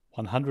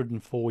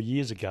104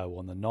 years ago,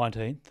 on the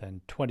 19th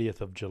and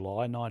 20th of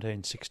July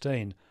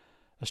 1916,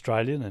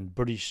 Australian and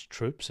British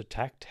troops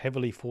attacked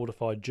heavily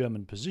fortified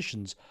German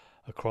positions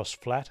across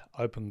flat,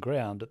 open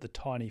ground at the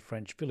tiny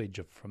French village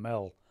of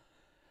Fromelles.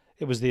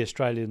 It was the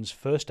Australians'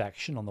 first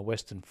action on the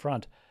Western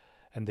Front,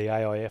 and the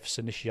AIF's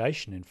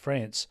initiation in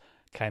France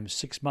came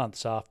 6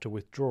 months after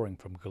withdrawing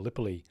from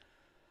Gallipoli.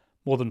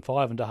 More than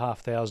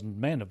 5,500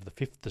 men of the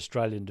 5th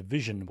Australian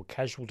Division were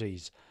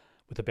casualties,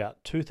 with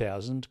about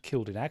 2,000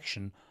 killed in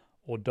action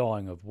or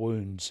dying of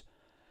wounds.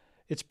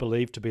 It's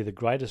believed to be the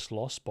greatest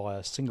loss by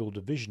a single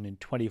division in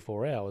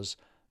 24 hours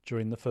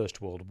during the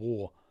First World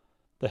War.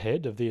 The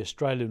head of the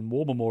Australian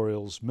War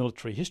Memorial's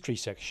Military History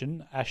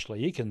section,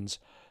 Ashley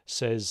Atkinson,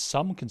 says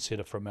some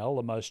consider Fromelles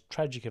the most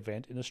tragic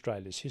event in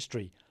Australia's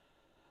history.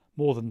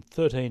 More than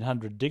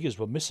 1,300 diggers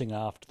were missing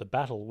after the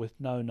battle with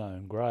no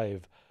known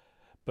grave,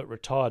 but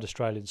retired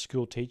Australian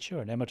schoolteacher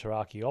and amateur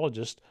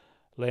archaeologist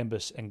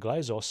Lambis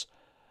Englazos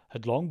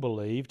had long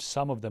believed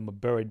some of them were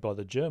buried by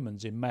the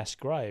Germans in mass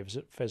graves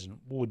at Pheasant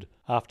Wood.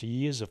 After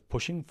years of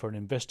pushing for an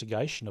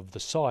investigation of the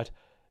site,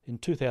 in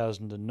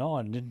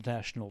 2009 an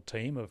international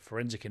team of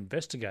forensic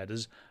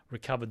investigators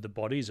recovered the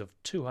bodies of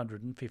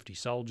 250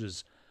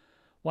 soldiers.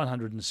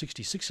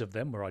 166 of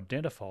them were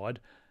identified,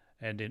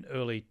 and in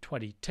early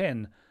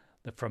 2010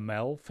 the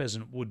Fromelles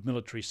Pheasant Wood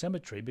Military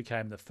Cemetery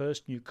became the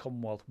first new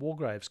Commonwealth War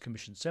Graves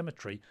Commission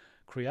cemetery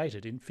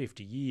created in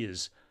 50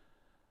 years.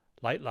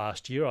 Late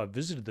last year I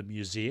visited the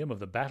Museum of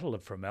the Battle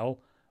of Fromelles,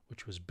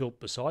 which was built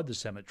beside the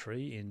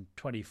cemetery in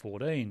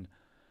 2014,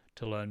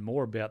 to learn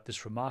more about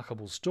this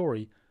remarkable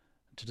story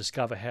and to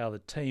discover how the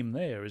team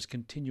there is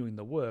continuing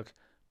the work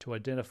to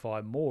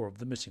identify more of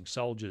the missing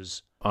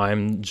soldiers.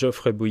 I'm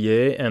Geoffrey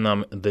Bouillet, and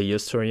I'm the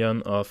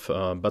historian of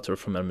Battle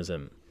of Fromelles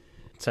Museum.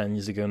 10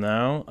 years ago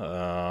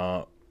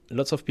now,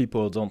 lots of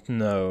people don't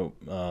know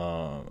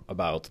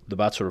about the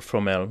Battle of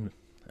Fromelles,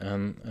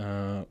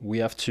 and we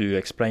have to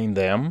explain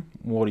them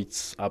what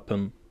it's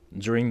happened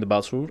during the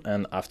battle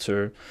and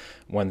after,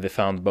 when they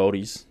found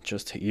bodies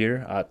just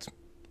here at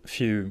a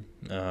few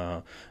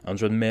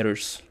 100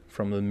 meters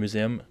from the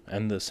museum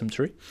and the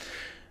cemetery.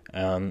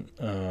 And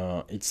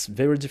it's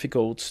very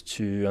difficult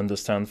to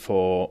understand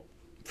for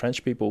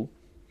French people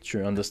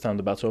to understand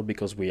the battle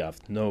because we have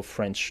no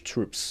French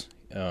troops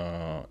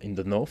in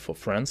the north of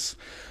France.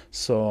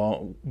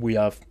 So we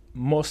have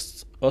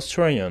most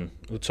Australian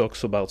who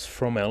talks about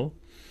Fromelles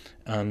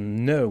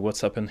and know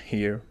what's happened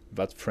here,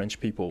 but French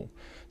people.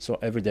 So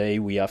every day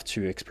we have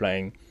to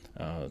explain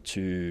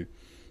to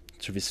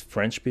these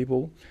French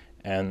people,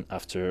 and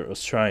after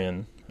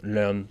Australian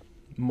learn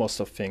most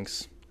of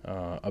things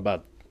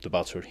about the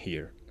battle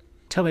here.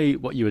 Tell me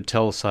what you would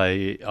tell,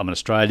 say, I'm an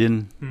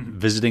Australian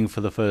visiting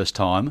for the first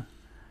time.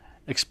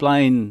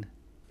 Explain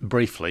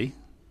briefly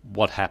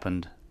what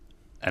happened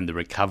and the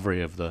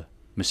recovery of the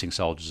missing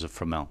soldiers of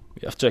Fromelles.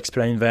 We have to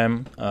explain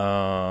them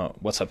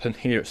what's happened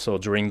here, so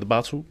during the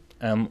battle,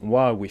 and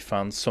why we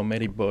found so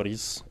many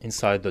bodies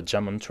inside the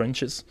German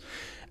trenches,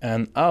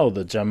 and how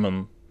the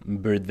German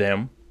buried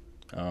them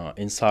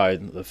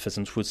inside the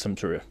Pheasant Wood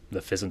Cemetery,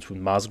 the Pheasant Wood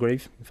mass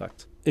grave, in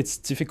fact. It's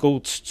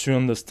difficult to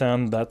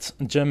understand that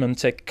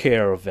Germans take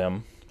care of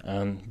them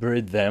and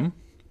bury them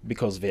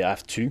because they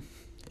have to.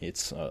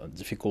 It's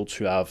difficult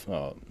to have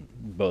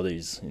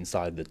bodies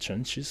inside the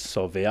trenches,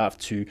 so they have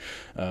to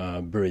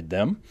bury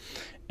them.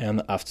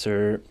 And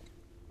after,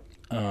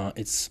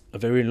 it's a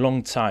very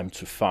long time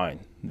to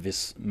find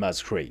these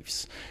mass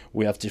graves.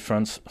 We have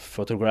different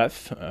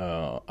photographs,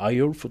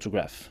 aerial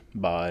photographs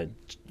by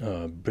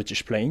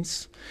British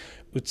planes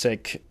who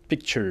take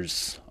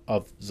pictures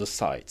of the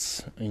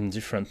sites in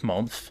different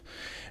months.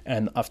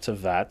 And after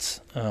that,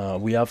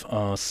 we have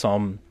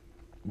some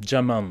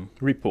German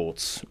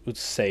reports would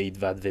say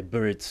that they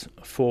buried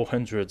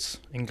 400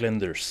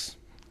 Englanders,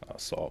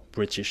 so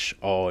British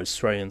or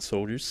Australian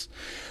soldiers.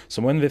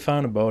 So when they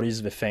found the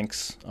bodies, they think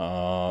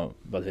that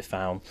they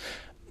found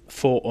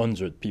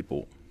 400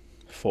 people,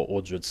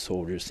 400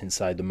 soldiers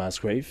inside the mass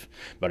grave.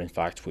 But in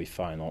fact, we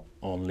find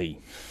only,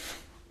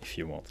 if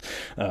you want,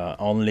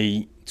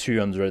 only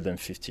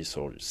 250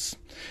 soldiers.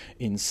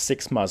 In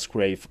 6 mass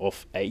graves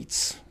of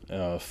 8,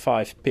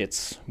 5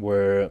 pits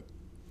were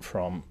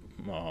from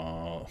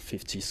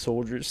 50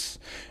 soldiers,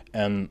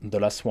 and the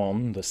last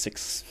one, the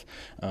 6th,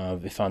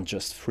 they found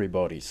just 3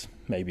 bodies,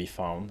 maybe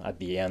found at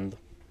the end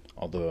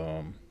of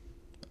the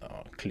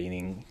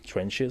cleaning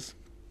trenches.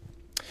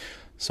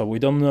 So we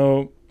don't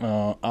know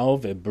how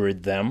they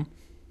buried them,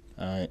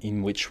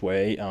 in which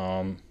way,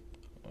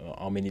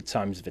 how many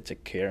times they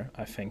take care.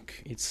 I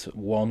think it's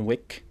 1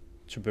 week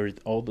to bury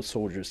all the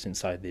soldiers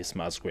inside these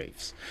mass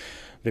graves.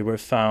 They were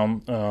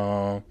found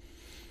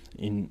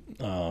in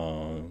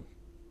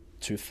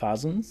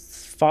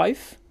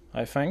 2005,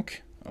 I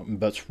think,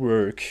 but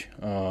work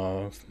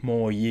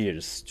more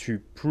years to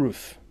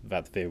prove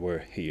that they were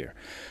here.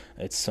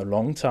 It's a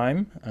long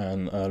time,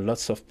 and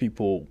lots of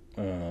people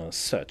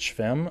search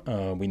them.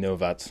 We know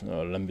that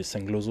Lambis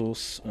and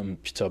Glozos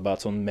and Peter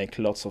Barton make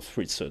lots of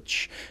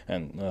research,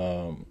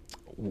 and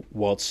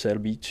Ward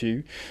Selby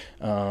too.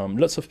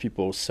 Lots of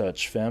people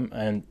search them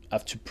and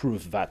have to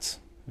prove that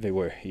they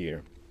were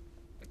here.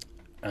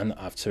 And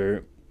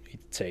after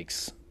it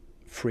takes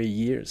 3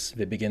 years,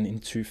 they began in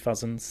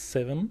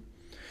 2007,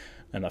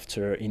 and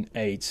after in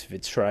 8 they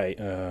try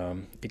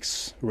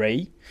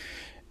X-ray,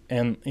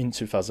 and in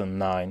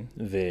 2009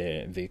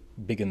 they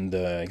began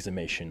the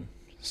exhumation.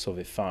 So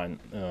they find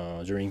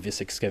during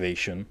this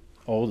excavation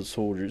all the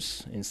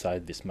soldiers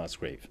inside this mass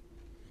grave.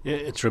 Yeah,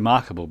 it's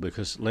remarkable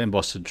because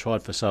Lambos had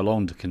tried for so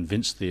long to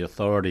convince the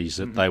authorities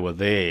that they were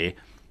there.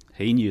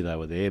 He knew they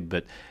were there,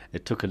 but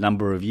it took a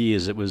number of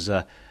years. It was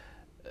a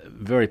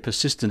very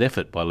persistent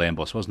effort by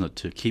Lambos, wasn't it,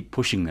 to keep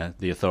pushing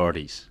the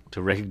authorities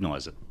to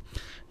recognise it?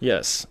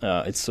 Yes,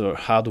 it's a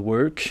hard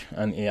work,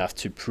 and you have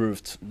to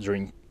prove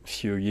during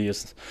few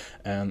years.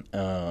 And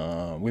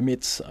we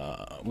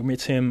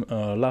meet him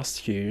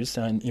last year,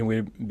 and he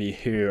will be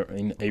here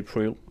in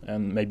April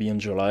and maybe in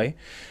July.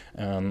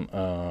 And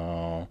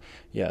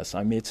yes,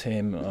 I met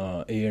him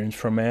here in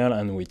Fromelles,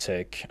 and we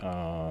take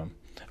a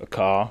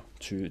car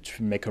to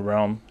make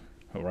around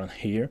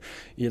here.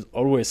 He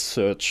always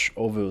search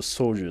over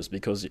soldiers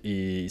because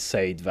he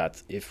said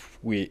that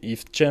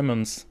if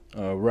Germans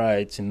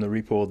write in the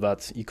report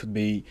that he could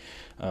be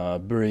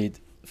buried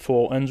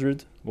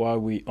 400, while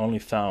we only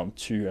found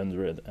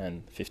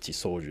 250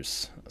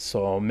 soldiers.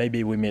 So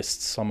maybe we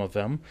missed some of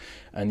them,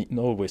 and he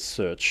always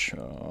search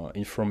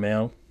in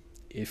Fromelles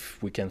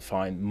if we can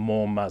find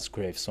more mass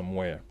graves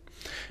somewhere.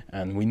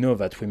 And we know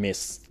that we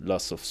missed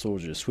lots of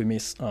soldiers. We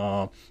missed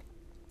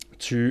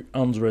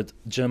 200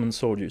 German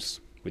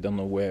soldiers. We don't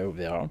know where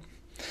they are.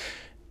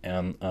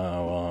 And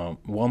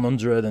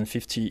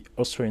 150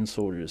 Australian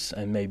soldiers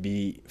and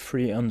maybe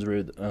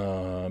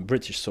 300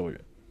 British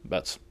soldiers.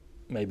 But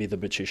maybe the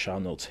British are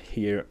not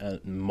here,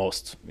 and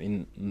most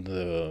in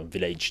the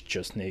village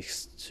just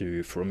next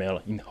to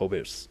Fromelles in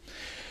Hobers.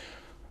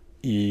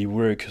 He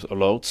works a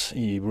lot.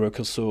 He works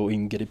also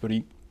in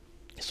Gallipoli.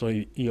 So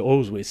he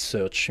always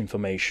search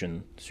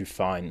information to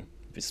find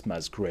these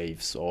mass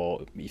graves,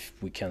 or if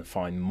we can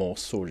find more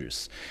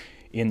soldiers.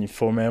 In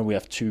Fromelles we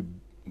have 2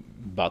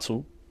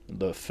 battles.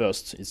 The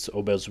first is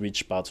Hobers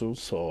Ridge battle,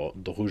 so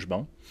the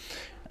Rougebans,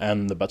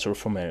 and the Battle of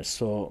Fromelles.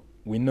 So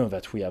we know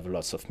that we have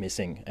lots of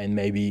missing, and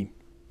maybe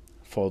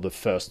for the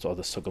first or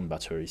the second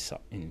battle is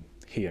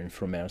here in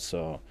Fromelles,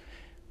 so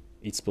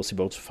it's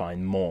possible to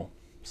find more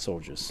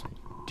soldiers.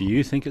 Do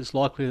you think it's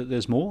likely that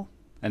there's more?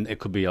 And it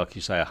could be, like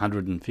you say,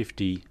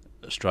 150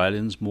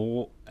 Australians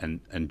more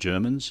and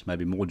Germans,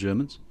 maybe more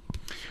Germans?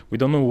 We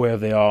don't know where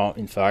they are,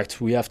 in fact.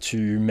 We have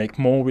to make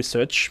more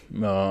research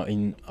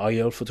in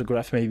aerial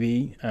photograph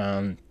maybe,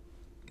 and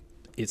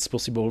it's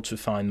possible to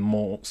find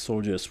more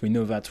soldiers. We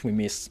know that we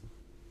missed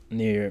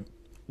near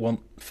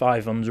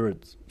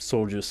 500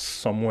 soldiers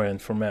somewhere in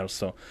Fromelles,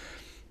 so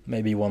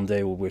maybe one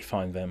day we will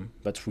find them,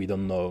 but we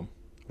don't know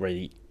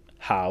really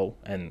how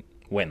and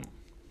when.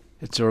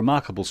 It's a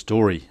remarkable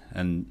story,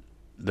 and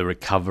the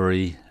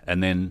recovery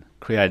and then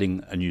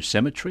creating a new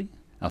cemetery.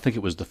 I think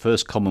it was the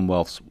first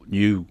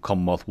new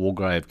Commonwealth War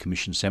Grave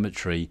Commission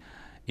cemetery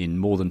in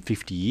more than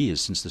 50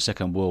 years since the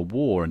Second World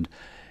War, and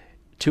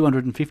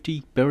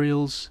 250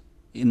 burials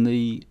in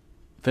the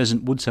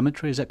Pheasant Wood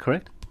Cemetery, is that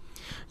correct?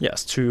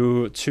 Yes,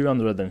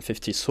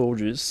 250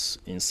 soldiers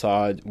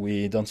inside.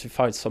 We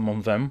identified some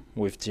of them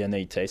with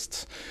DNA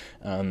tests,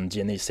 and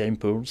DNA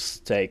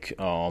samples take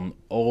on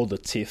all the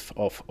teeth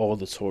of all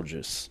the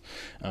soldiers.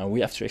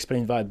 We have to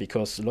explain that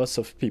because lots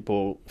of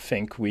people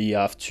think we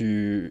have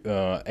to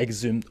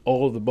exhume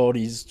all the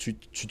bodies to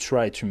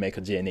try to make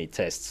a DNA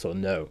test. So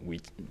no, we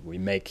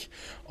make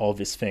all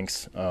these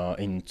things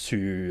in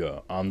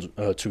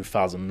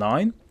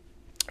 2009.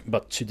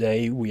 But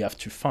today we have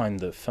to find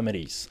the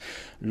families.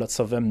 Lots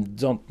of them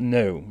don't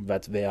know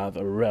that they have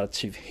a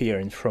relative here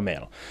in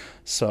Fromelles.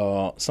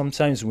 So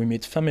sometimes we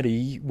meet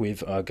family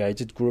with a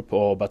guided group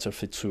or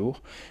battlefield tour,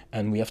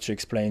 and we have to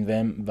explain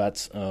them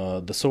that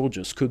the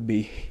soldiers could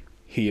be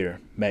here,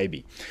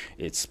 maybe.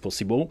 It's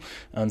possible.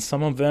 And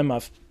some of them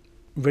have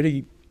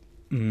really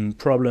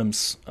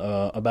problems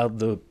about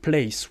the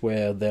place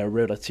where their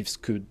relatives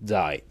could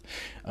die.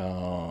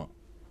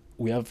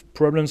 We have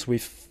problems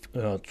with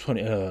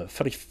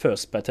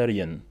 31st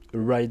Battalion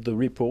write the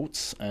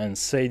reports and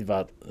say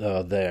that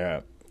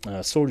their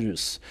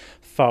soldiers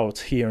fought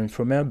here in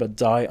Fromelles but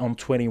died on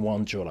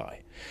 21 July.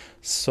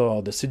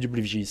 So the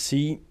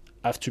CWGC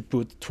have to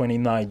put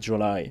 29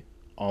 July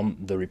on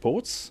the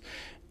reports,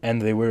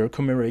 and they were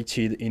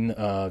commemorated in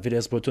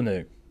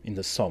Villers-Bretonneux in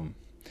the Somme.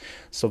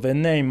 So their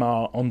names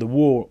are on the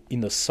wall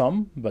in the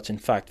Somme, but in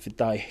fact they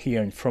die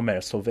here in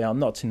Fromelles, so they are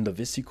not in the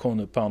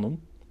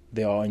Vesicorne-Parnon.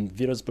 They are in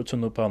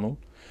Villers-Bretonneux-Parnon,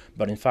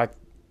 but in fact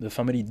the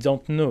family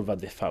don't know that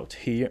they fought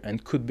here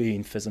and could be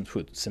in Pheasant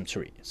Wood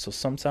Cemetery. So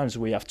sometimes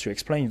we have to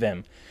explain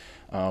them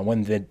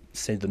when they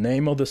say the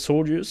name of the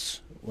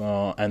soldiers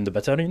and the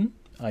battalion.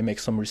 I make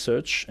some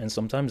research, and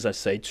sometimes I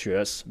say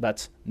to us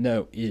that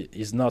no, it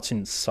is not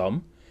in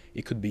Somme.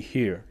 It could be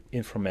here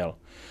in Fromelles.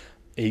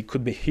 It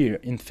could be here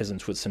in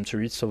Pheasant Wood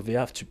Cemetery. So they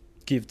have to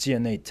give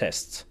DNA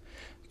tests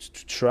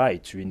to try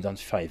to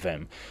identify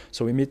them.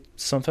 So we meet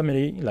some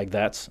family like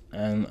that,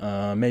 and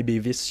maybe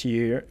this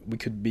year we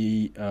could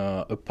be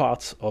a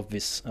part of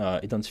this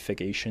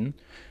identification,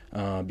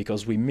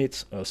 because we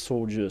meet a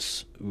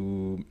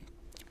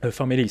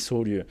family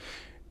soldier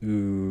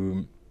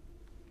who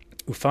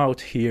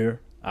fought here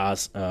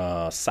as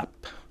a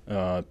SAP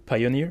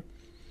pioneer,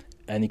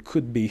 and he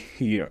could be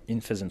here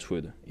in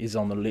Pheasantwood. He's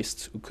on the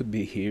list who could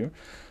be here.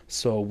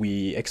 So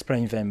we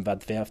explain them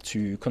that they have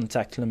to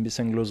contact Lumbis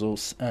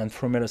Anglosos and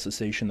Fromelles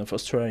Association of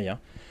Australia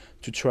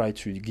to try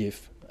to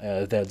give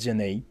their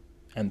DNA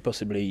and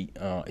possibly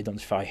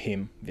identify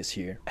him this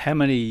year. How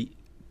many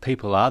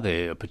people are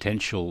there,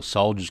 potential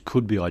soldiers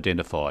could be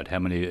identified? How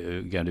many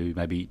are going to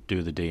maybe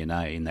do the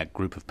DNA in that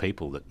group of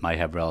people that may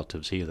have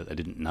relatives here that they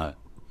didn't know?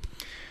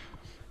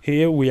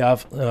 Here we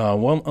have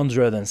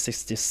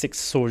 166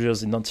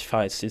 soldiers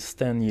identified since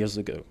 10 years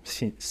ago,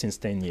 since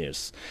 10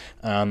 years.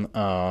 And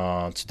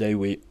today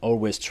we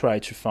always try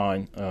to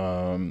find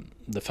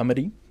the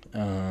family.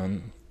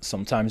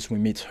 Sometimes we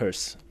meet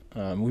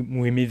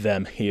we meet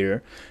them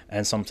here,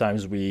 and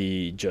sometimes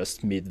we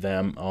just meet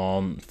them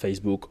on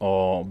Facebook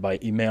or by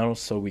email.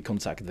 So we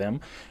contact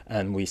them,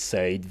 and we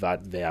say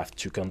that they have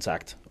to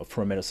contact a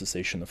Fromelles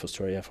Association of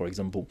Australia, for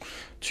example,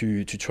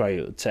 to try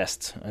a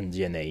test and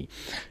DNA.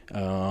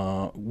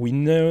 We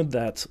know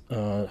that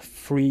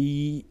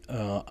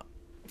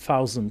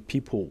 3,000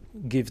 people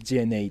give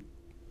DNA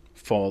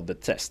for the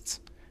tests,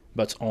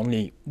 but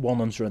only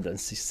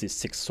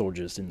 166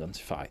 soldiers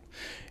identified.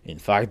 In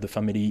fact, the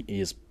family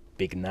is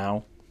big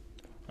now.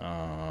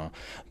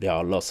 There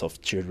are lots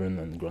of children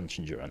and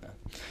grandchildren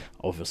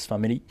of this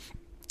family,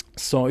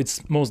 so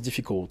it's most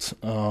difficult.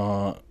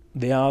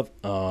 They have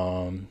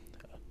the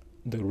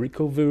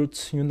recovered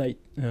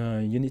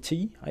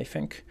unity, I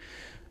think,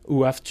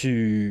 who have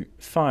to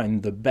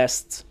find the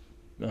best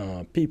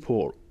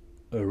people,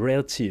 a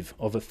relative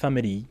of a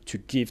family, to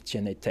give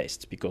DNA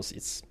test, because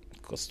it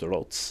costs a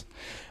lot,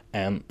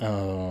 and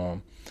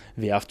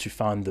they have to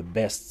find the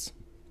best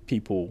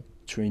people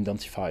to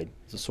identify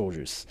the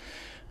soldiers.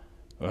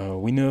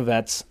 We know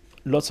that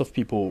lots of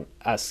people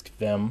ask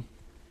them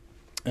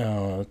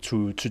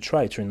to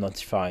try to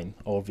identify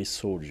all these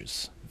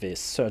soldiers. They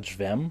search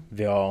them.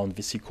 They are on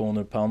the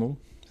corner panel,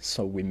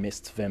 so we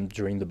missed them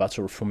during the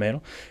Battle of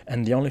Fromelles.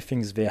 And the only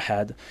things they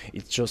had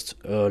is just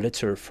a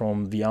letter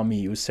from the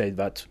army who said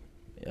that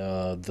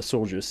the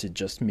soldiers is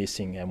just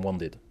missing and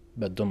wounded,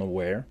 but don't know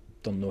where,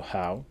 don't know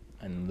how,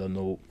 and don't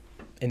know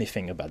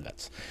anything about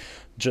that.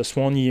 Just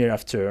 1 year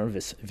after,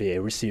 they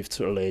received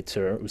a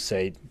letter who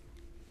said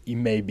he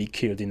may be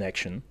killed in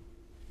action,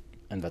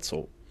 and that's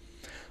all.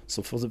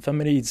 So for the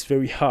family, it's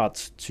very hard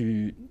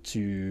to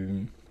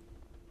do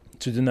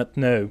not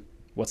know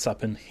what's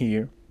happened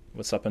here,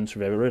 what's happened to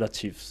their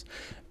relatives.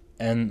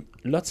 And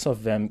lots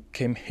of them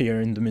came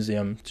here in the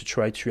museum to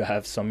try to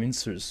have some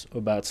answers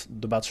about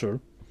the battle.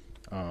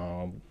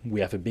 We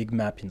have a big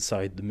map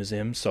inside the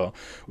museum, so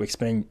we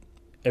explain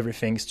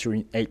everything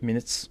during 8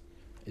 minutes.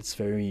 It's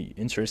very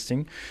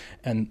interesting,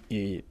 and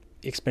he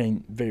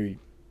explained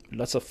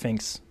lots of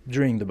things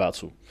during the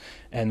battle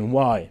and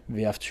why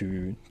we have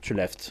to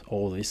left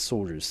all these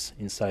soldiers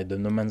inside the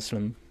no man's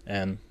land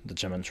and the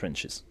German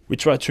trenches. We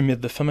try to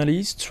meet the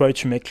families, try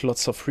to make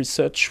lots of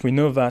research. We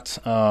know that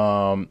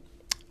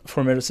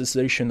Fromelles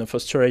Association of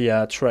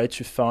Australia try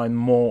to find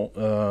more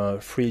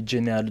free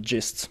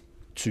genealogists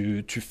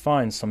to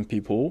find some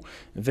people.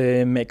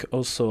 They make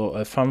also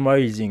a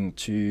fundraising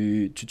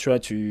to try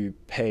to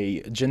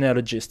pay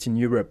genealogists in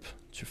Europe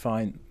to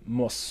find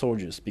more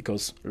soldiers,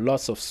 because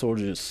lots of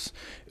soldiers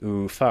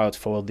who fought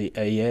for the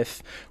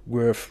AF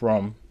were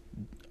from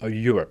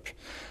Europe.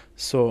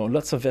 So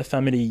lots of their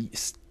family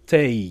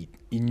stayed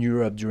in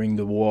Europe during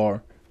the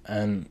war,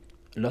 and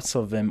lots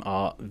of them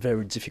are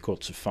very difficult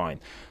to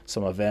find.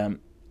 Some of them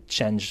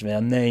change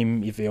their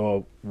name if they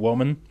are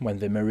women when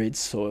they married,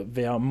 so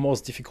they are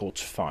most difficult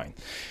to find.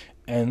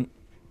 And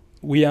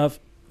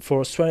for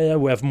Australia,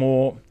 we have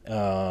more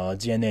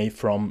DNA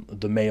from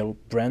the male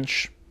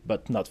branch,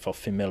 but not for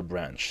female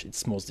branch.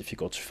 It's most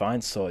difficult to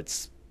find, so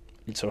it's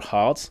a little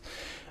hard.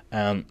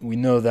 And we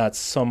know that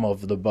some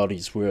of the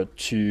bodies were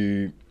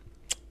too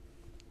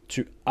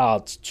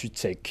hard to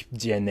take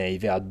DNA.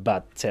 They had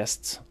bad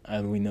tests,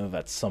 and we know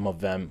that some of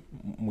them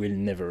will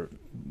never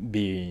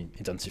be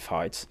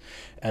identified,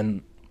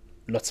 and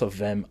lots of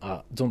them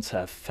don't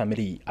have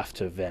family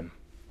after them.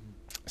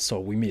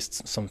 So we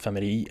missed some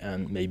family,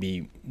 and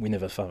maybe we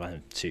never found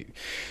them too.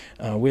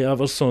 We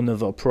have also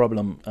another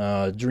problem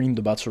during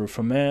the Battle of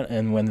Fromelles,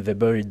 and when they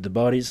buried the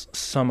bodies,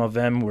 some of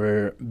them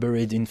were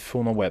buried in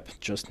Fromelles,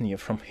 just near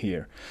from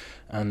here,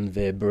 and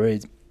they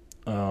buried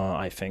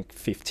I think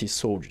 50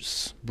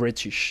 soldiers,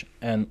 British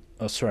and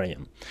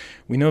Australian.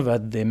 We know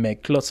that they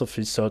make lots of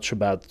research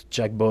about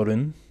Jack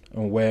Bowden,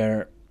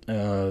 where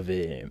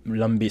the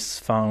Lumbis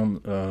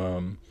found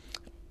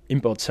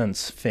important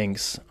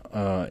things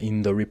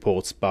in the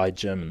reports by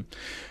German.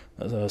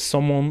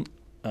 An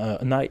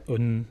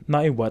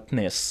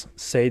eyewitness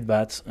said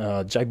that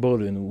Jack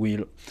Bowden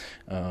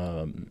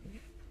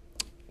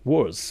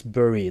was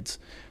buried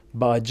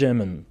by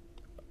German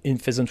in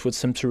Pheasantwood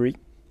Cemetery,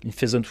 in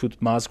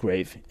Pheasantwood mass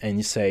grave, and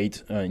he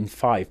said in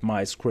 5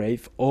 mass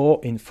grave or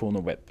in fauna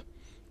web.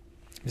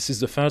 This is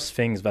the first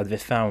things that they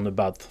found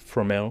about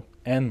Fromelles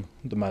and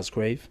the mass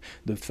grave,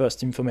 the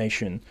first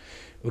information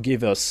who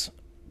give us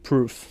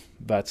proof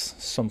that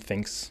some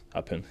things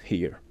happen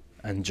here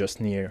and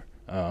just near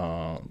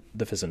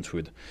the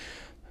Pheasantwood.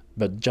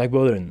 But Jack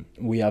Bowden,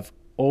 we have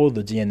all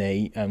the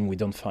DNA and we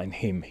don't find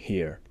him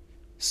here.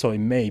 So it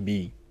may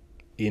be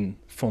in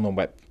fauna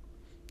web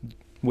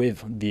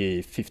with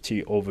the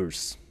 50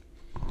 others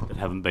that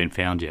haven't been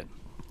found yet.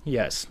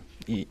 Yes,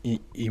 he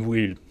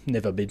will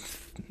never be,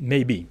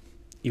 maybe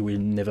he will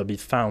never be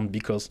found,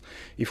 because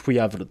if we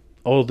have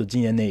all the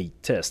DNA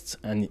tests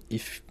and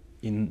if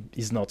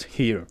he's not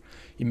here,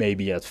 he may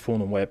be at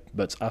fauna web.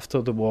 But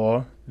after the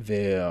war,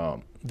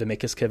 they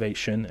make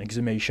excavation,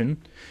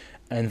 exhumation,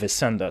 and they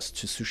send us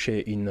to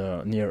Souchez in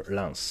near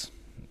Lens.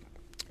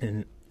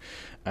 And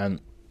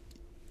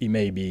he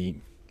may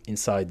be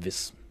inside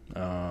this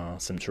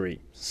cemetery,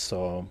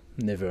 so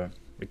never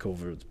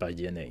recovered by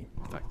DNA,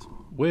 in fact.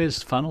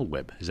 Where's Funnel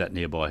Web? Is that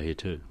nearby here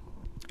too?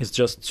 It's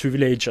just 2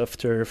 villages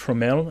after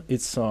Fromelles.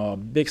 It's a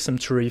big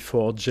cemetery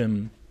for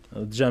German.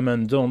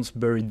 Germans don't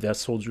bury their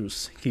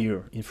soldiers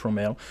here in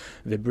Fromelles.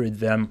 They buried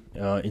them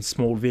in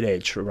small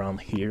village around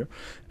here,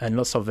 and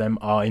lots of them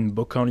are in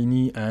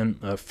Bocanligny and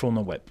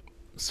Fournaweb.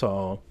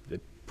 So they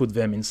put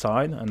them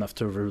inside, and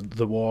after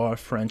the war,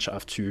 French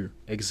have to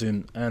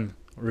exhume and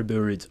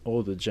reburied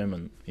all the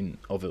German in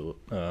over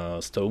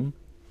stone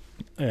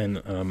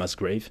and mass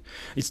grave.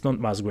 It's not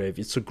mass grave;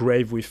 it's a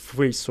grave with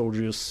 3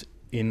 soldiers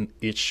in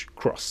each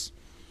cross.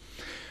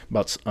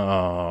 But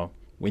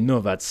we know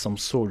that some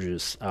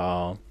soldiers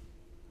are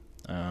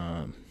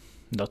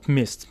not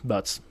missed,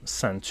 but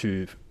sent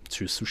to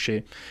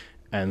Souchez,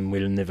 and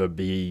will never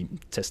be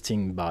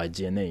testing by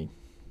DNA.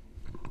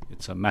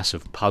 It's a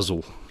massive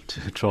puzzle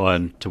to try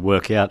and to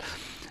work out.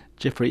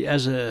 Geoffrey,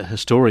 as a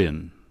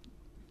historian,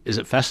 is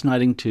it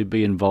fascinating to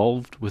be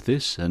involved with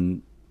this,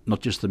 and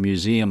not just the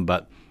museum,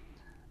 but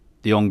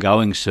the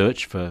ongoing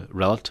search for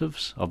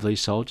relatives of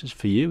these soldiers?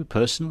 For you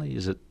personally,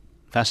 is it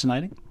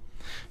fascinating?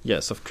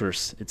 Yes, of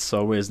course. It's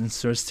always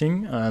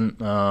interesting,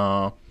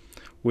 and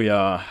we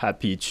are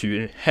happy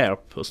to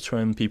help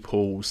Australian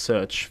people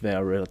search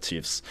their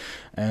relatives,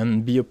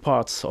 and be a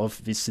part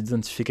of this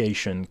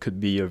identification could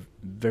be a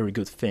very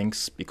good thing,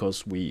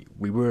 because we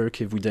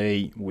work every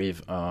day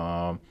with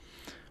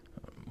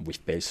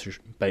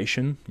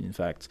patient. In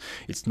fact,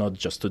 it's not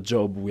just a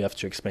job. We have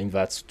to explain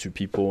that to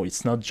people.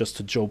 It's not just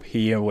a job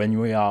here. When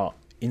we are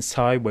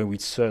inside, when we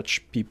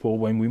search people,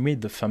 when we meet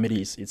the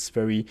families, it's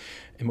very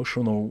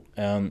emotional,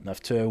 and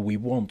after we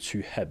want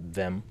to help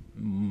them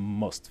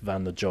most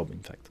than the job, in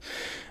fact.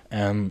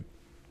 And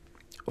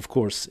of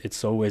course,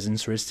 it's always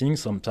interesting.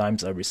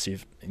 Sometimes I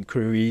receive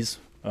inquiries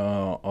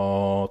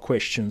or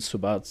questions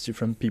about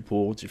different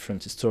people,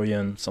 different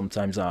historians.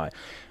 Sometimes I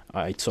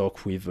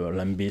talk with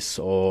Lambis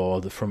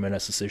or the Fromelles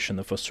Association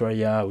of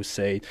Australia, who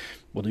say,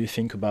 what do you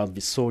think about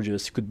these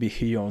soldiers? He could be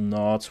here or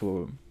not,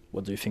 or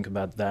what do you think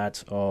about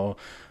that? Or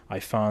I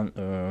found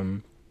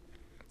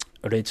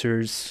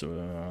letters,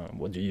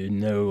 what do you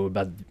know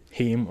about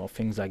him, or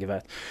things like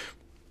that.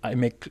 I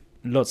make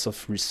lots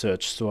of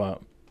research, so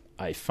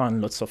I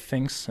find lots of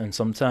things, and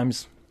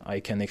sometimes I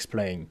can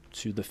explain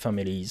to the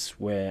families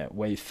where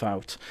he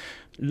fought.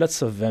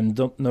 Lots of them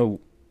don't know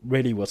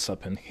really what's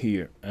happened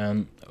here,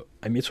 and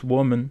I met a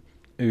woman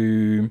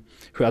who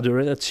had a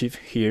relative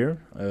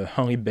here,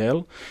 Henry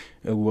Bell,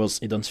 who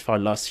was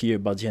identified last year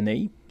by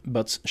DNA,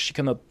 but she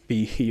cannot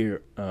be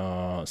here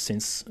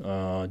since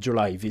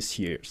July this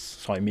year.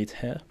 So I met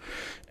her,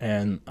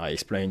 and I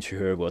explained to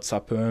her what's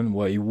happened,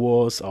 where he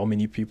was, how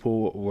many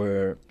people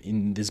were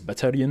in this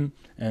battalion,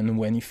 and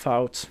when he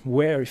fought,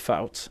 where he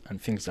fought, and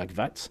things like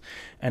that.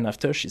 And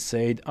after she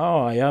said,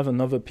 I have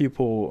another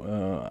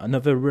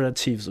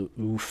relatives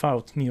who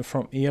fought near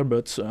from here,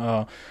 but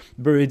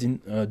buried in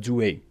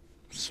Douai,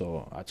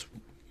 so at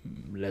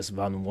less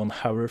than 1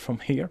 hour from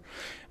here.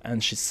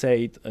 And she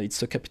said,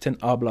 it's a Captain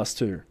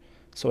Arblaster.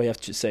 So I have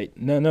to say,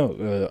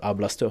 no,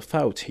 Arblaster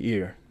fought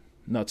here,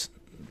 not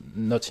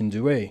in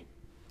Douai.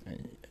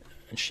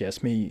 And she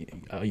asked me,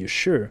 are you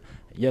sure?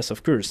 Yes,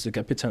 of course. The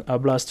Captain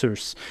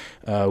Arblasters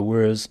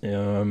was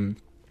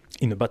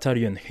in a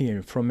battalion here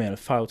in Fromelles,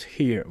 fought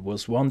here,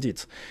 was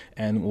wounded,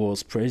 and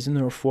was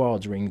prisoner of war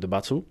during the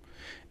battle.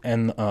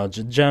 And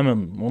the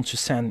German want to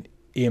send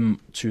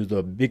him to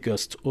the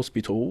biggest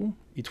hospital.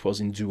 It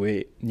was in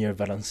Douai, near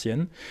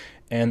Valenciennes,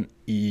 and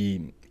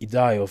he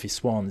died of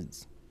his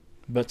wounds.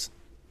 But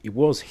he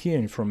was here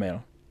in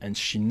Fromelles, and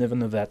she never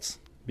knew that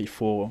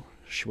before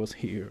she was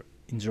here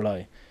in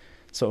July.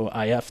 So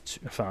I have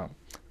to,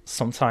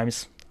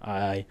 sometimes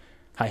I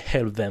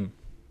help them.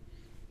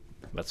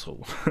 That's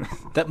all.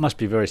 That must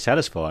be very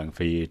satisfying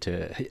for you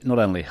to not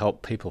only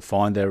help people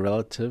find their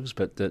relatives,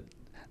 but that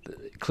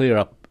clear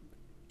up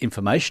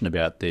information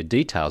about their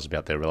details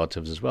about their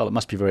relatives as well. It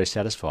must be very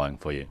satisfying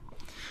for you.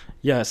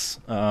 Yes,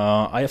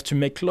 I have to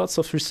make lots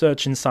of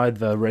research inside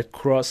the Red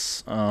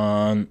Cross,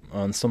 and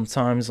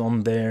sometimes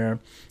on their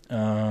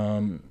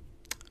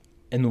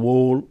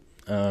enroll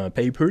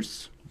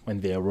papers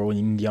when they are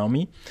in the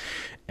army,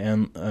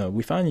 and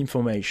we find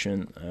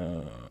information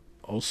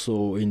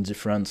also in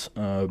different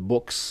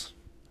books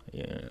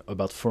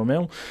about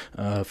Fromelles.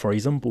 For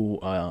example,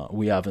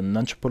 we have an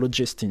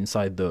anthropologist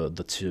inside the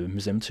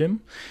museum team,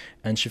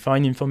 and she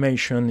find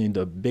information in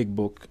the big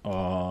book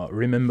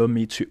Remember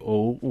Me to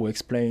All, who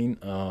explain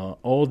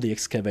all the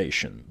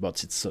excavation,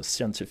 but it's a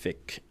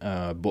scientific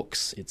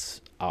books, it's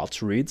hard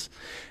to read,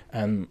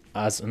 and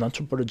as an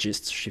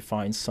anthropologist she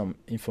finds some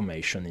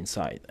information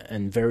inside,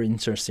 and very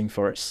interesting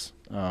for us.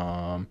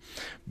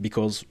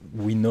 Because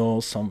we know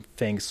some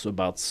things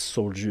about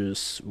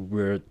soldiers who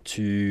were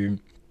too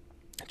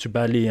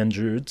badly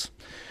injured,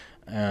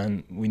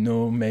 and we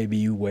know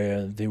maybe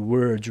where they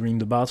were during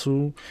the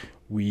battle.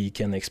 We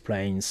can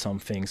explain some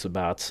things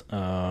about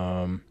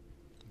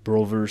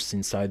brothers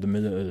inside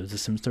the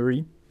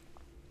cemetery.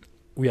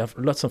 We have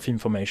lots of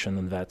information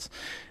on that,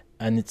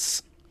 and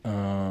it's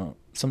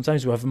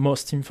sometimes we have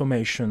most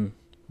information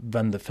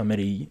than the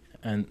family,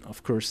 and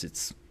of course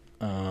it's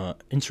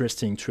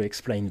interesting to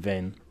explain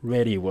then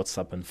really what's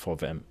happened for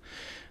them,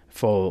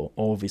 for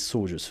all these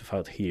soldiers who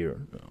fought here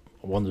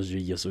 100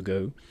 years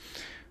ago.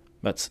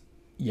 But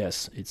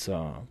yes, it's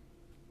I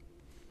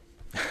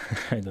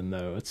don't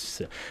know.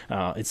 It's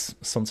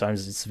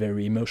sometimes it's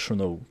very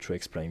emotional to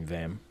explain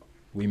them.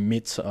 We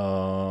meet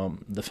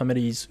the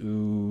families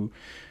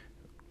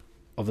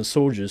of the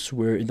soldiers who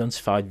were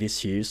identified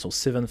this year, so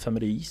 7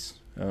 families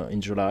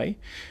in July,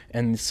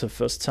 and it's the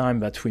first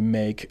time that we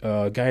make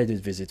a guided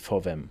visit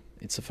for them.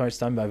 It's the first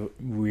time that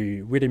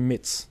we really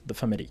meet the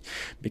family,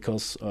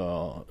 because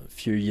a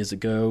few years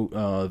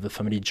ago the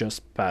family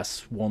just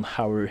passed 1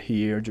 hour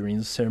here during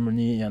the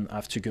ceremony and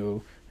have to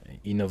go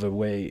in other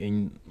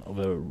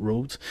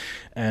road,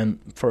 and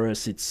for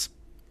us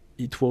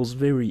it was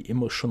very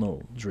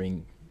emotional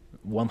during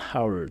 1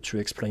 hour to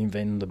explain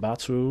then the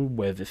battle,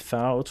 where they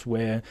fought,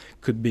 where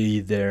could be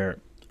their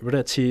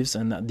relatives,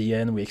 and at the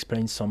end we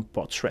explain some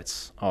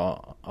portraits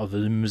of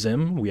the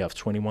museum. We have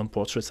 21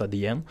 portraits at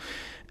the end,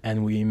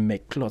 and we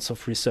make lots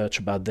of research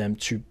about them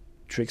to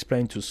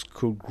explain to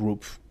school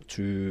group,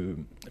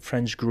 to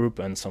French group,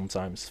 and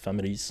sometimes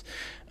families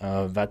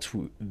that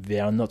they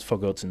are not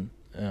forgotten.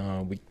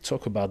 We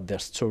talk about their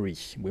story.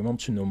 We want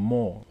to know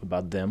more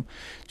about them,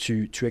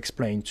 to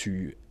explain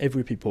to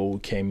every people who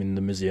came in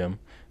the museum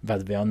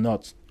that they are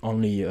not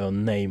only a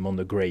name on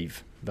the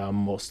grave. They are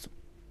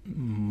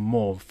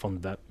more from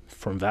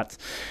that,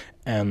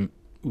 and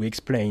we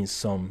explain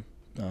some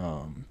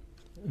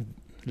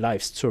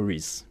life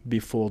stories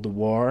before the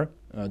war,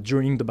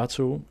 during the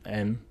battle,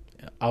 and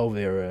how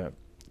they're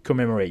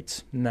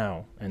commemorated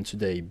now and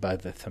today by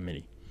their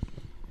family.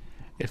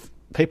 If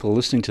people are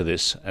listening to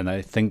this and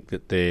they think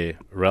that their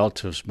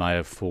relatives may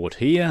have fought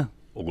here,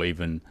 or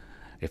even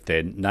if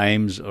their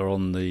names are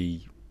on the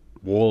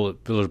wall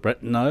at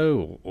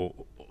Villers-Bretonneux, or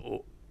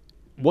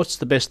what's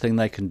the best thing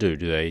they can do?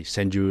 Do they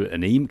send you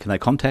an email? Can they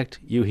contact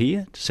you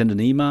here to send an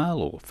email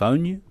or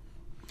phone you?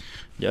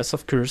 Yes,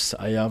 of course.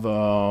 I have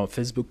a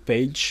Facebook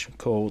page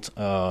called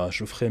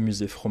Geoffrey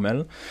Musée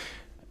Fromelles,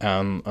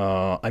 and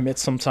I met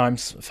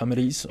sometimes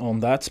families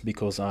on that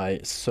because I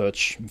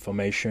search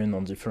information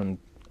on different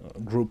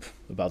group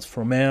about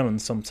Fromelles,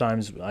 and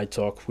sometimes I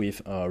talk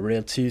with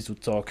relatives who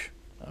talk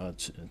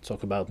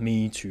about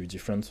me to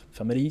different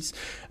families,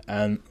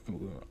 and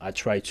I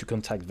try to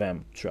contact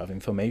them to have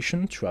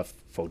information, to have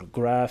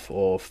photograph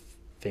or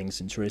things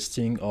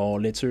interesting,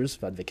 or letters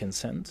that they can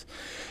send.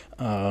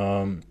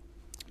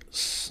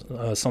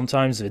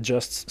 Sometimes they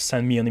just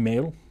send me an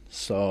email,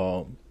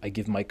 so I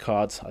give my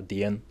card at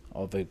the end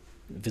of the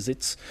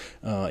visits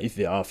if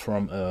they are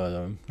from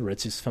a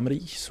relative's family,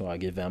 so I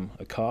give them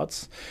a card.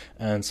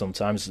 And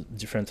sometimes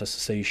different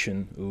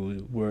associations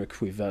who work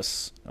with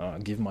us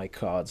give my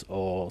card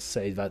or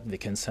say that they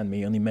can send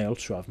me an email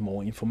to have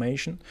more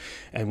information.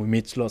 And we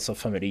meet lots of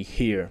family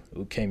here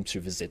who came to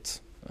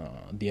visit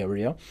the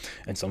area,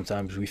 and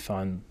sometimes we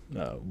find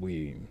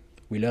we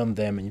learn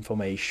them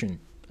information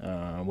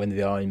when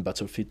they are in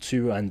battlefield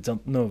too and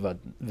don't know that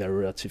their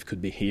relative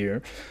could be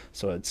here.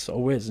 So it's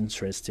always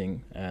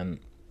interesting, and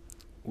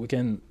we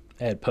can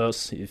help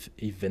us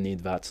if they need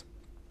that.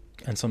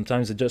 And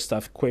sometimes they just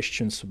have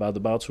questions about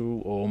the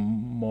battle, or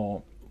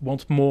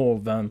want more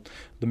than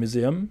the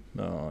museum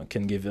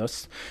can give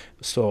us.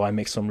 So I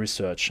make some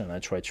research and I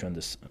try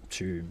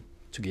to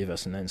give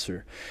us an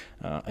answer.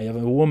 I have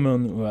a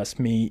woman who asked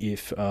me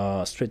if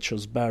stretcher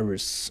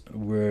bearers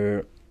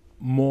were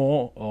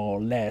more or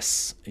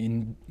less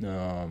in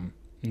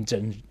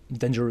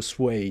dangerous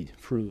way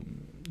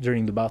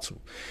during the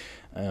battle.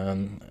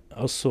 And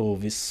also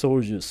these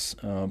soldiers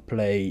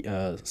play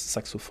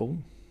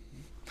saxophone.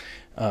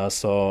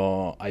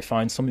 So I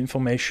find some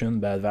information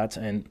about that.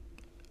 And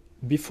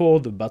before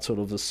the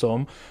Battle of the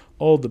Somme,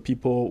 all the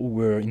people who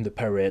were in the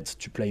parade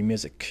to play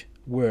music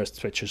were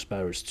stretcher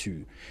bearers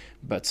too.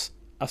 But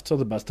after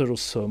the Battle of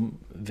Somme,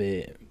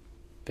 they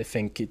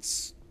think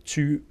it's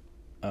too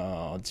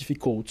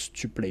difficult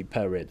to play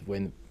parade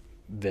when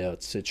their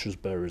citrus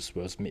bearers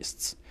was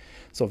missed.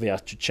 So they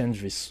had to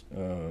change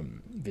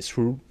this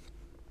rule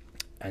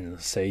and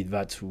say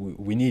that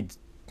we need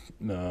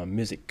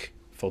music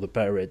for the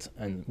parade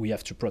and we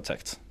have to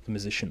protect the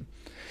musician.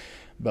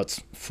 But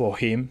for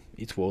him,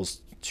 it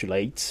was too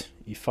late.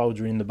 He fought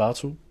during the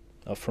Battle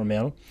of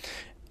Fromelles,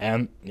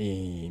 and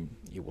he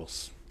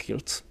was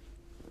killed.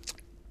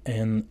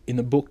 And in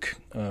a book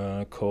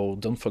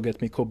called Don't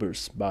Forget Me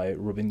Cobblers by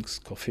Robin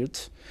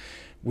Scofield,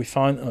 we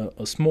find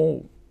a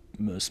small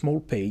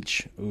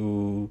page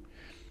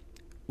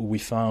we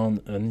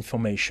found an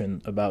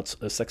information about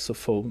a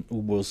saxophone who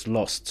was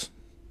lost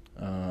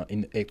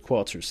in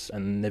headquarters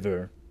and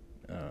never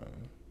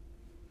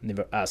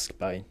asked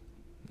by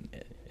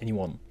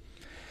anyone.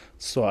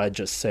 So I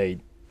just say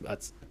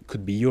that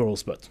could be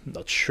yours, but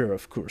not sure,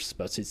 of course.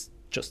 But it's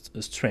just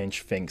a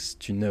strange thing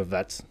to know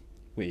that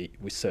we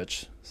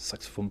searched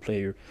saxophone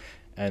player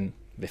and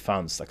they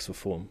found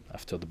saxophone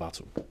after the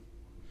battle.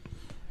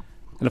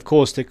 And of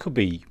course, there could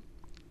be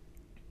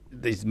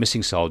these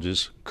missing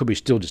soldiers could be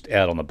still just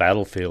out on the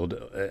battlefield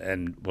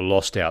and were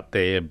lost out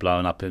there,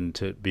 blown up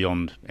into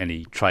beyond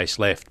any trace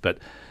left. But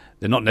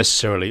they're not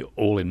necessarily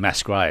all in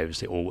mass graves.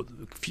 They're all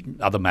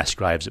other mass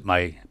graves that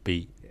may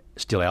be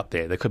still out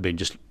there. They could be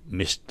just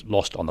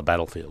lost on the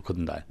battlefield,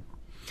 couldn't they?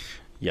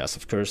 Yes,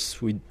 of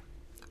course. We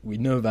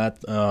know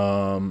that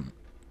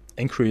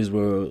inquiries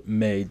were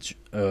made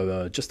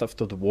just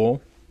after the war,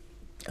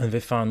 and they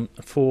found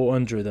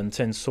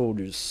 410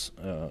 soldiers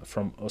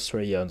from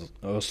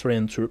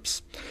Australian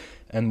troops,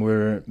 and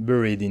were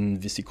buried in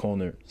Vesey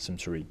Corner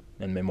Cemetery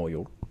and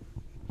Memorial.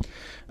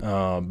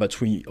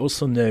 But we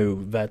also know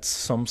that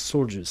some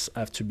soldiers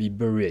have to be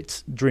buried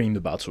during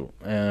the battle,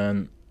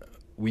 and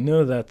we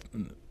know that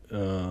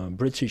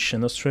British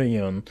and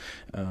Australian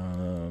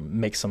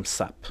make some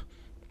sap,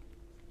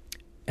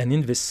 and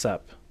in this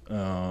sap,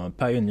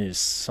 pioneers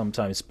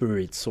sometimes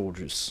buried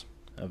soldiers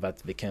that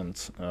they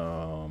can't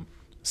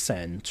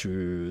send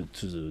to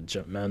the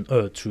German,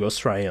 to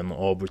Australian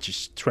or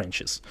British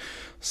trenches.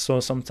 So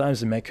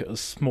sometimes they make a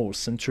small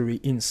cemetery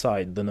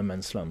inside the no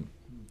man's land.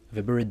 They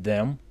buried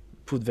them,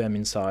 put them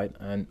inside,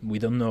 and we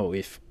don't know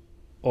if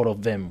all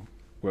of them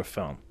were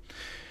found.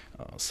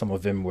 Some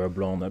of them were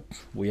blown up.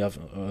 We have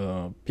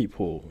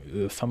people,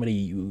 a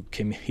family who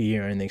came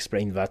here and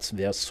explained that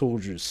their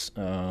soldiers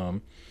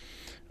had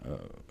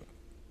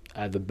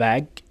a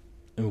bag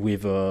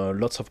with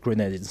lots of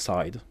grenades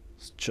inside,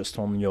 just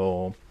on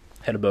your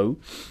elbow,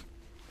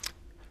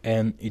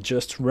 and it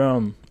just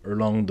ran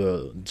along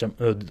the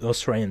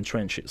Australian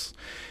trenches,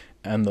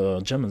 and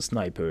the German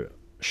sniper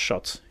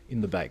shot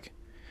in the bag.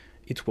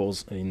 It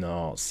was in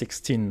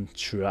 16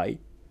 July,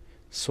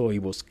 so he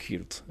was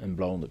killed and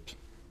blown up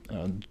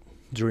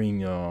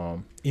during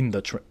in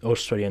the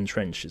Australian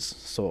trenches.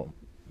 So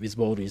his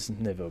body has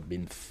never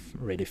been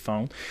really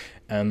found,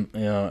 and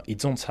he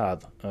don't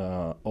had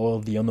all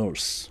the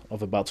honors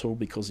of a battle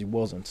because he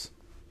wasn't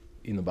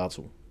in a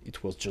battle.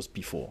 It was just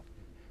before.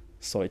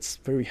 So it's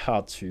very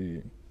hard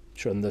to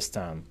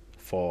understand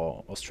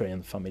for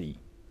Australian family.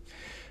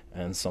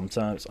 And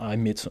sometimes I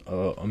meet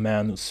a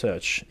man who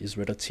search his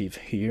relative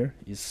here.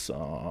 He's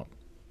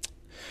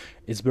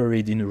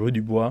buried in Rue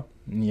du Bois,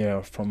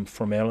 near from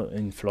Fromelles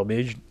in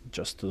Fromelles,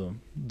 just the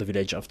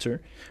village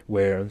after,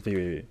 where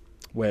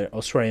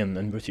Australian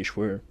and British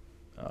were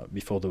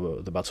before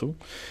the battle.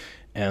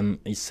 And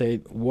he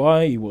said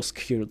why he was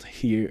killed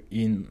here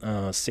in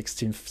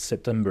 16th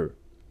September.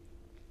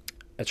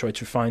 I tried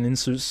to find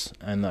answers,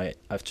 and I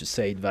have to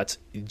say that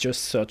he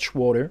just searched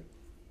water.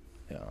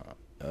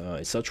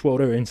 He searched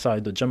water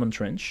inside the German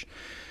trench,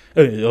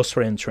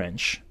 Australian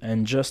trench,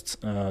 and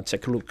just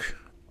take a look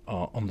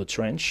on the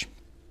trench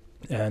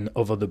and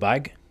over the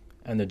bag,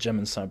 and the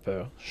German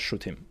sniper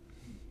shoot him.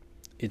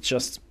 It's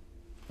just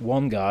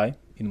one guy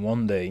in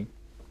one day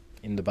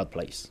in the bad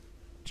place.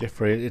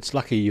 Geoffrey, it's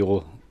lucky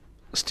you're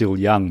still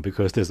young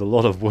because there's a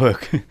lot of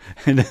work,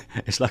 and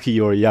it's lucky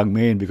you're a young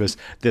man because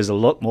there's a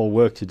lot more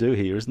work to do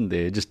here, isn't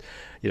there? Just,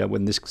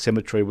 when this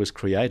cemetery was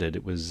created,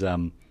 it was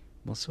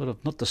sort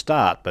of not the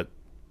start, but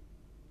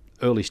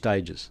early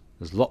stages.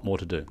 There's a lot more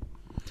to do.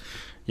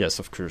 Yes,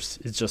 of course.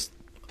 It's just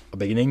a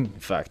beginning. In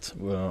fact,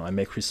 I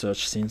make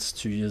research since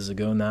 2 years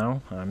ago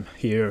now. I'm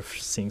here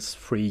since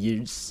 3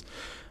 years,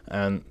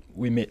 and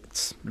we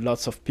meet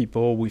lots of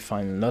people. We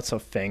find lots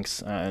of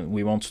things, and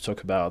we want to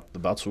talk about the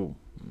battle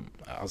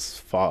as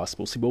far as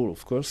possible,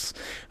 of course,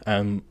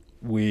 and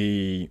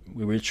we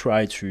will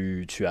try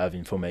to have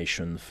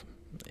information.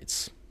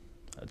 It's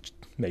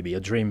maybe a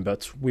dream,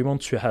 but we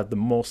want to have the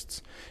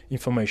most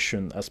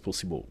information as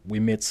possible. We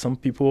met some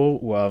people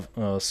who have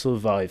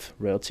survived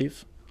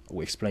relative.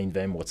 We explain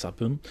them what's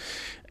happened.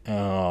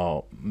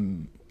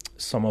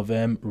 Some of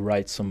them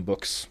write some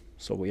books.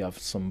 So we have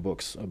some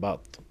books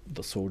about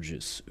the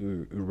soldiers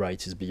who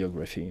write his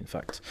biography, in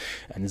fact.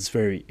 And it's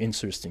very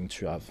interesting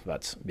to have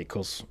that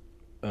because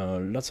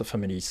lots of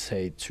families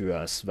say to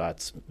us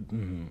that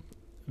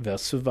their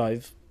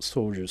survived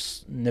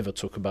soldiers never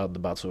talk about the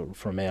battle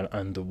from Fromelles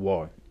and the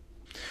war.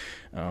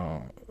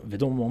 They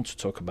don't want to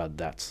talk about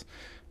that.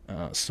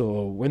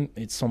 So when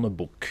it's on a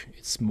book,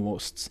 it's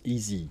most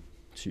easy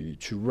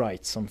to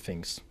write some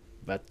things,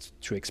 but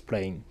to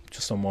explain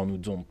to someone who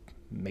don't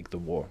make the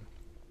war,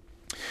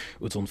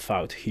 who don't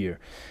fight here.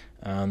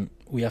 And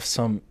we have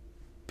some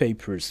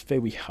papers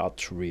very hard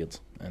to read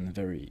and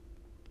very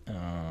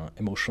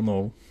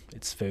emotional.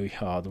 It's very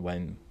hard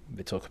when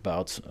they talk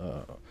about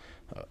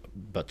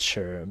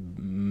butcher,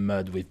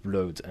 mud with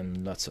blood,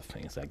 and lots of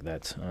things like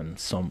that, and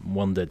some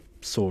wounded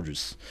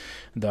soldiers.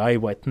 The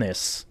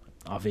eyewitness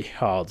are very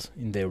hard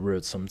in their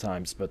words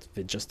sometimes, but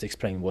they just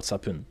explain what's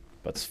happened.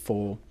 But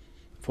for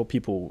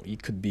people,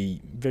 it could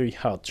be very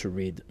hard to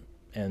read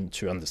and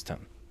to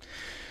understand.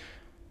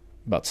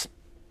 But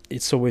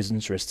it's always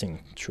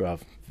interesting to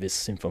have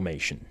this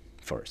information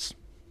for us.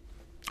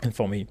 And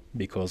for me,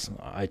 because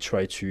I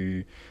try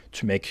to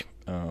make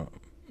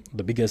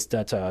the biggest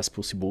data as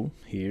possible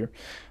here.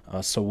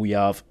 So we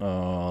have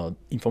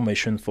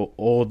information for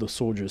all the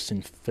soldiers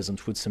in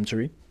Pheasant Wood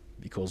Cemetery,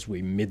 because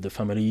we meet the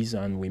families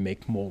and we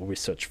make more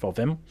research for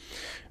them.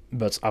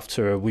 But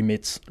after we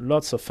meet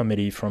lots of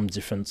family from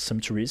different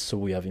cemeteries, so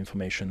we have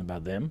information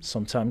about them.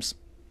 Sometimes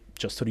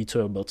just a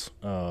little about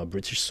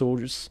British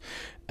soldiers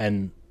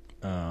and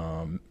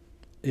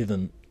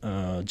even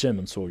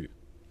German soldiers.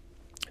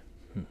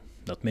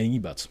 Not many,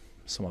 but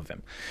some of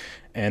them.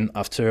 And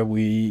after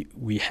we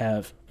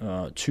have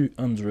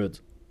 200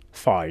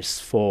 files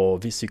for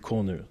VC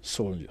Corner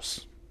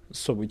soldiers.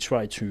 So we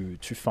try to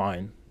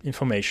find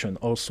information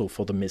also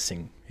for the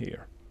missing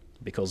here,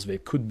 because they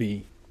could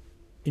be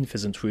in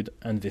Pheasant Wood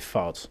and they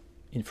fought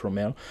in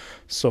Fromelles.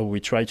 So we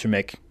try to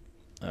make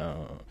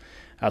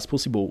as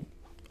possible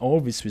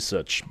all this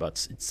research,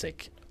 but it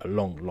takes a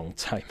long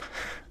time.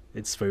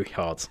 It's very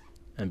hard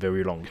and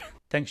very long.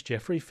 Thanks,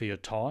 Geoffrey, for your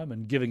time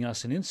and giving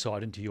us an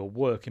insight into your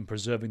work in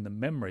preserving the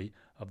memory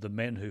of the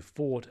men who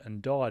fought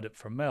and died at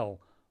Fromelles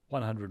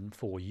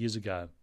 104 years ago.